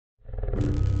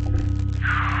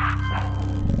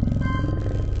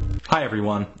Hi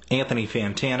everyone, Anthony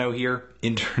Fantano here,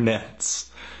 internet's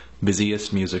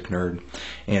busiest music nerd,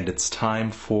 and it's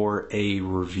time for a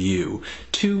review.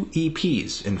 2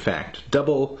 EPs, in fact,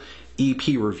 double EP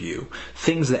review.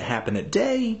 Things that happen at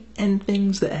day and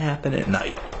things that happen at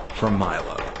night from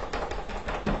Milo.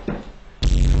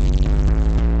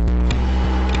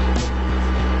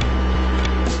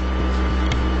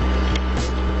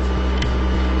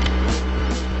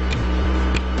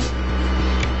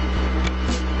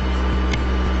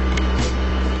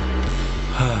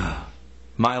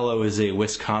 Milo is a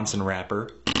Wisconsin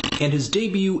rapper, and his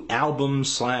debut album /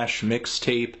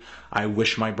 mixtape, I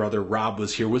Wish My Brother Rob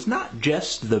Was Here, was not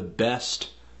just the best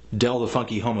Del the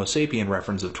Funky Homo Sapien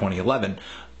reference of 2011,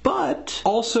 but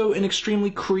also an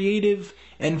extremely creative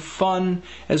and fun,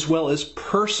 as well as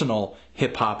personal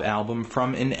hip-hop album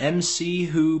from an MC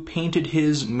who painted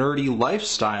his nerdy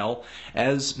lifestyle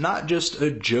as not just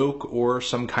a joke or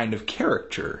some kind of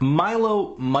caricature.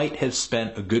 Milo might have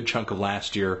spent a good chunk of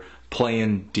last year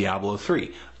playing Diablo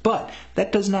 3, but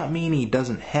that does not mean he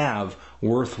doesn't have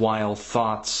worthwhile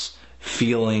thoughts,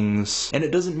 feelings, and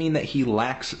it doesn't mean that he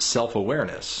lacks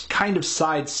self-awareness. Kind of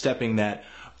sidestepping that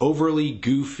overly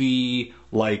goofy,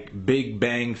 like Big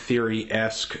Bang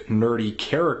Theory-esque nerdy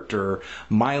character,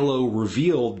 Milo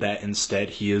revealed that instead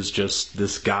he is just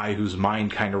this guy whose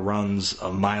mind kind of runs a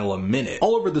mile a minute.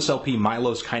 All over this LP,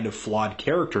 Milo's kind of flawed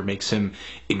character makes him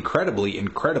incredibly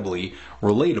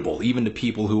relatable, even to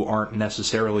people who aren't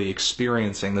necessarily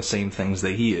experiencing the same things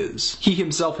that he is. He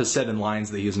himself has said in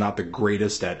lines that he is not the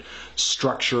greatest at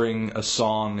structuring a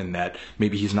song, and that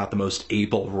maybe he's not the most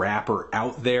able rapper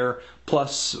out there.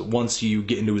 Plus, once you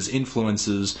get into his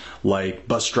influences like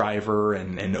Bus Driver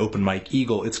and Open Mike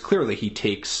Eagle, it's clear that he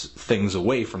takes things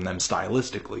away from them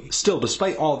stylistically. Still,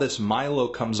 despite all this, Milo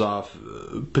comes off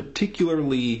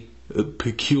particularly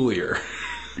peculiar.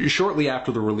 Shortly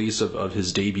after the release of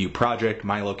his debut project,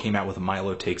 Milo came out with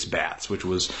Milo Takes Bats, which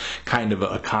was kind of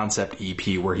a concept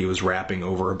EP where he was rapping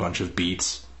over a bunch of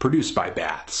beats produced by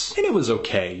bats. And it was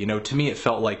okay. You know, to me it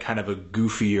felt like kind of a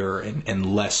goofier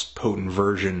and less potent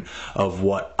version of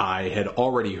what I had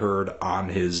already heard on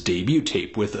his debut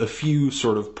tape, with a few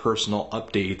sort of personal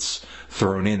updates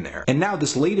thrown in there. And now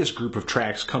this latest group of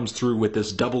tracks comes through with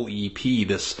this double EP,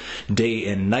 this day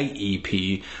and night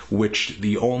EP, which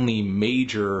the only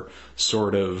major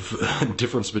sort of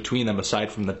difference between them,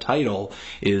 aside from the title,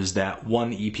 is that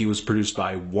one EP was produced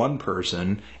by one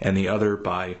person and the other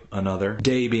by another.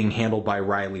 Day being handled by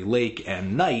Riley Lake,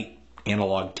 and Night,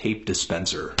 Analog Tape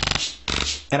Dispenser.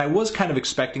 And I was kind of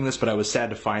expecting this, but I was sad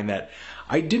to find that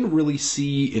I didn't really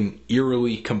see an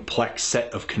eerily complex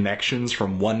set of connections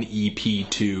from one EP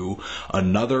to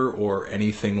another or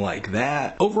anything like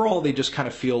that. Overall, they just kind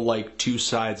of feel like two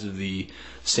sides of the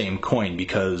same coin,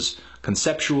 because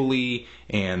conceptually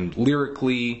and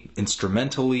lyrically,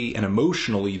 instrumentally, and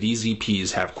emotionally, these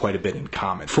EPs have quite a bit in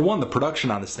common. For one, the production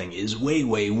on this thing is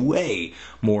way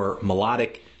more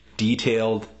melodic,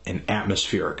 detailed, and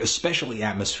atmospheric, especially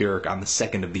atmospheric on the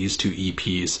second of these two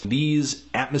EPs. These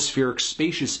atmospheric,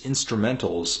 spacious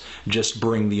instrumentals just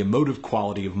bring the emotive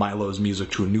quality of Milo's music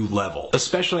to a new level,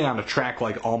 especially on a track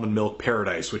like Almond Milk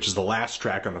Paradise, which is the last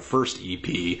track on the first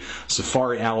EP.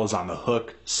 Safari Owl is on the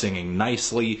hook, singing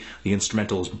nicely. The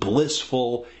instrumental is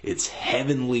blissful, it's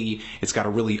heavenly, it's got a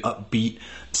really upbeat,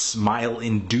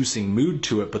 smile-inducing mood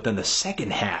to it, but then the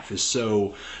second half is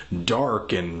so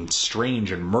dark and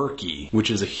strange and murky, which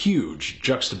is a huge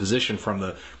juxtaposition from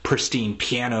the pristine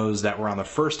pianos that were on the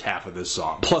first half of this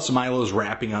song. Plus, Milo's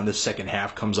rapping on this second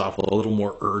half comes off a little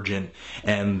more urgent,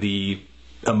 and the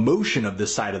emotion of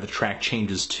this side of the track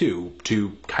changes too, to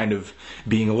kind of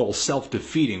being a little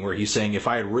self-defeating, where he's saying, if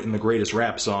I had written the greatest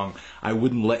rap song, I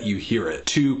wouldn't let you hear it.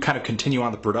 To kind of continue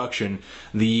on the production,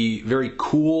 the very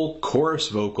cool chorus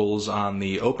vocals on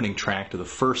the opening track to the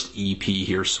first EP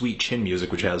here, Sweet Chin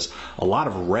Music, which has a lot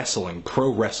of wrestling, pro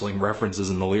wrestling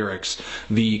references in the lyrics.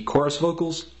 The chorus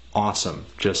vocals, awesome.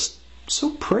 Just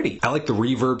so pretty. I like the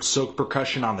reverb soaked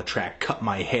percussion on the track Cut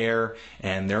My Hair,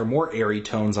 and there are more airy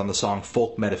tones on the song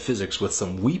Folk Metaphysics, with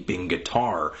some weeping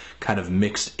guitar kind of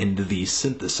mixed into these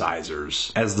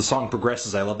synthesizers. As the song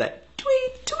progresses, I love that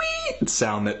tweet tweet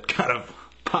sound that kind of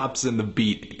pops in the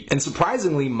beat. And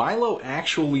surprisingly, Milo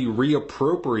actually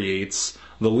reappropriates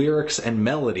the lyrics and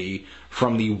melody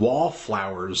from the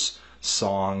Wallflowers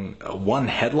song, One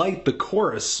Headlight, the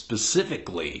chorus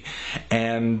specifically,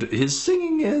 and his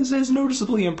singing has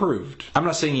noticeably improved. I'm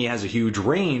not saying he has a huge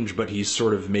range, but he's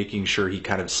sort of making sure he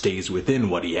kind of stays within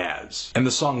what he has. And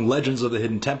the song Legends of the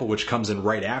Hidden Temple, which comes in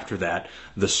right after that,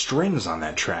 the strings on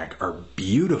that track are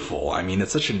beautiful. I mean,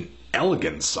 it's such an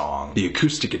elegant song. The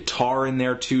acoustic guitar in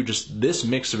there too, just this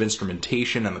mix of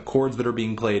instrumentation and the chords that are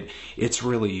being played, it's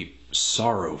really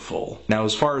sorrowful. Now,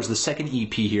 as far as the second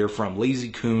EP here, from Lazy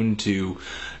Coon to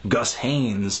Gus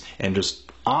Haynes and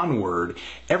just onward,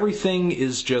 everything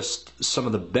is just some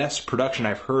of the best production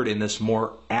I've heard in this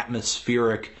more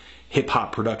atmospheric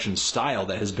hip-hop production style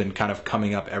that has been kind of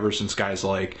coming up ever since guys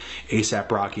like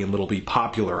A$AP Rocky and Lil B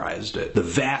popularized it. The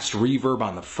vast reverb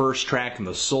on the first track and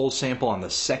the soul sample on the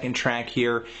second track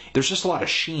here, there's just a lot of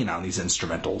sheen on these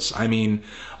instrumentals. I mean,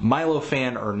 Milo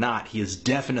fan or not, he has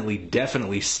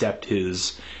definitely stepped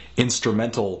his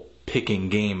instrumental picking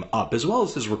game up, as well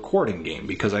as his recording game,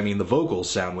 because I mean the vocals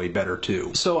sound way better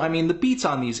too. So I mean the beats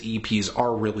on these EPs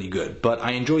are really good, but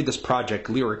I enjoyed this project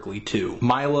lyrically too.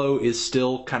 Milo is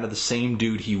still kind of the same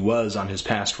dude he was on his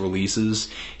past releases.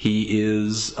 He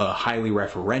is a highly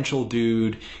referential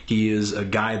dude. He is a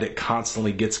guy that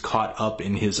constantly gets caught up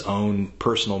in his own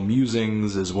personal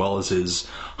musings, as well as his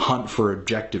hunt for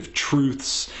objective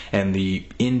truths and the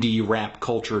indie rap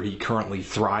culture he currently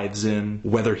thrives in.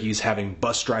 Whether he's having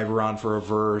Bus Driver on for a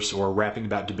verse, or rapping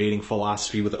about debating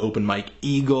philosophy with Open Mike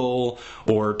Eagle,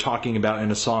 or talking about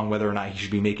in a song whether or not he should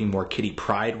be making more Kitty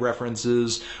Pryde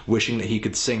references, wishing that he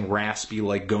could sing raspy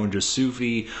like Gonja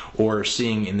Sufi, or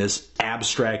seeing in this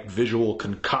abstract visual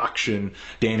concoction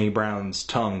Danny Brown's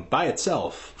tongue by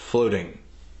itself floating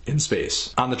in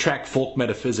space. On the track Folk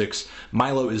Metaphysics,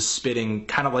 Milo is spitting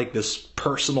kind of like this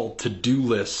personal to-do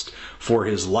list for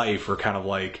his life, or kind of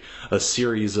like a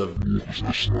series of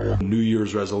New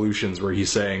Year's resolutions where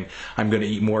he's saying, I'm going to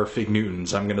eat more Fig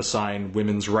Newtons, I'm going to sign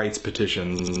women's rights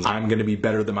petitions, I'm going to be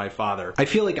better than my father. I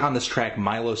feel like on this track,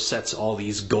 Milo sets all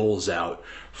these goals out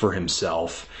for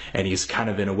himself, and he's kind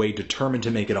of in a way determined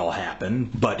to make it all happen,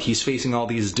 but he's facing all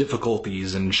these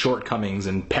difficulties and shortcomings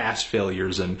and past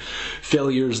failures and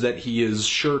failures that he is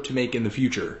sure to make in the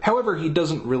future. However, he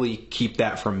doesn't really keep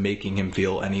that from making him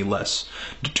feel any less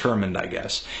determined, I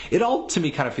guess. It all to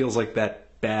me kind of feels like that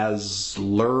Baz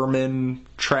Luhrmann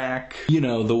track, you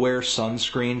know, the Wear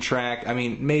Sunscreen track. I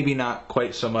mean, maybe not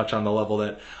quite so much on the level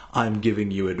that I'm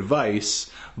giving you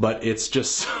advice, but it's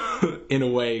just in a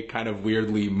way kind of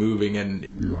weirdly moving. And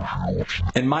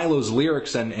Milo's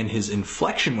lyrics and his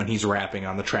inflection when he's rapping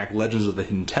on the track Legends of the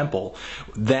Hidden Temple,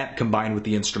 that combined with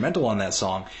the instrumental on that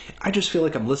song, I just feel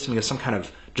like I'm listening to some kind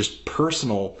of just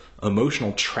personal,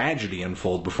 emotional tragedy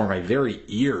unfold before my very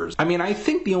ears. I mean, I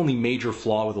think the only major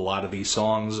flaw with a lot of these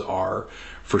songs are,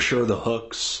 for sure, the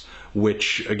hooks,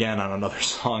 which, again, on another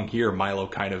song here, Milo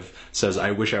kind of says,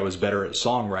 I wish I was better at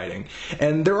songwriting.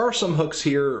 And there are some hooks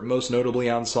here, most notably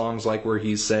on songs like where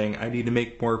he's saying, I need to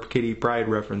make more Kitty Pryde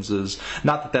references.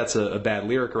 Not that that's a bad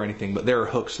lyric or anything, but there are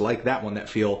hooks like that one that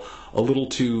feel a little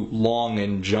too long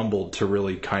and jumbled to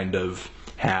really kind of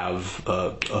have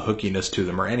a hookiness to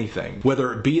them or anything.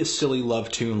 Whether it be a silly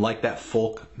love tune like that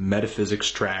Folk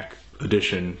Metaphysics track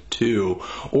edition 2,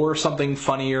 or something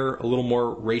funnier, a little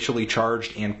more racially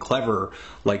charged and clever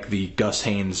like the Gus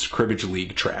Haynes Cribbage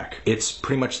League track. It's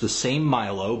pretty much the same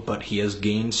Milo, but he has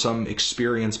gained some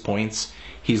experience points,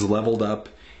 he's leveled up,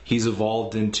 he's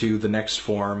evolved into the next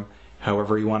form,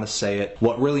 however you want to say it.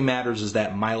 What really matters is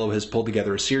that Milo has pulled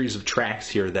together a series of tracks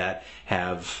here that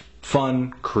have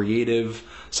fun, creative,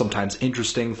 sometimes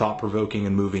interesting, thought-provoking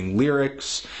and moving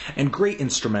lyrics, and great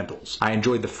instrumentals. I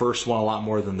enjoyed the first one a lot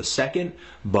more than the second,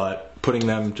 but putting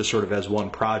them just sort of as one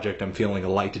project, I'm feeling a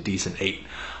light to decent 8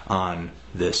 on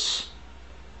this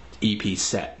EP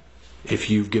set. If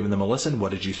you've given them a listen,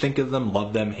 what did you think of them?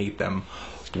 Love them, hate them,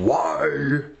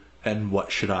 why? And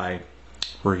what should I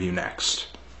review next?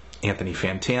 Anthony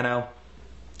Fantano,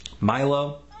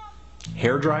 Milo,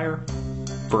 Hairdryer,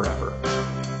 Forever.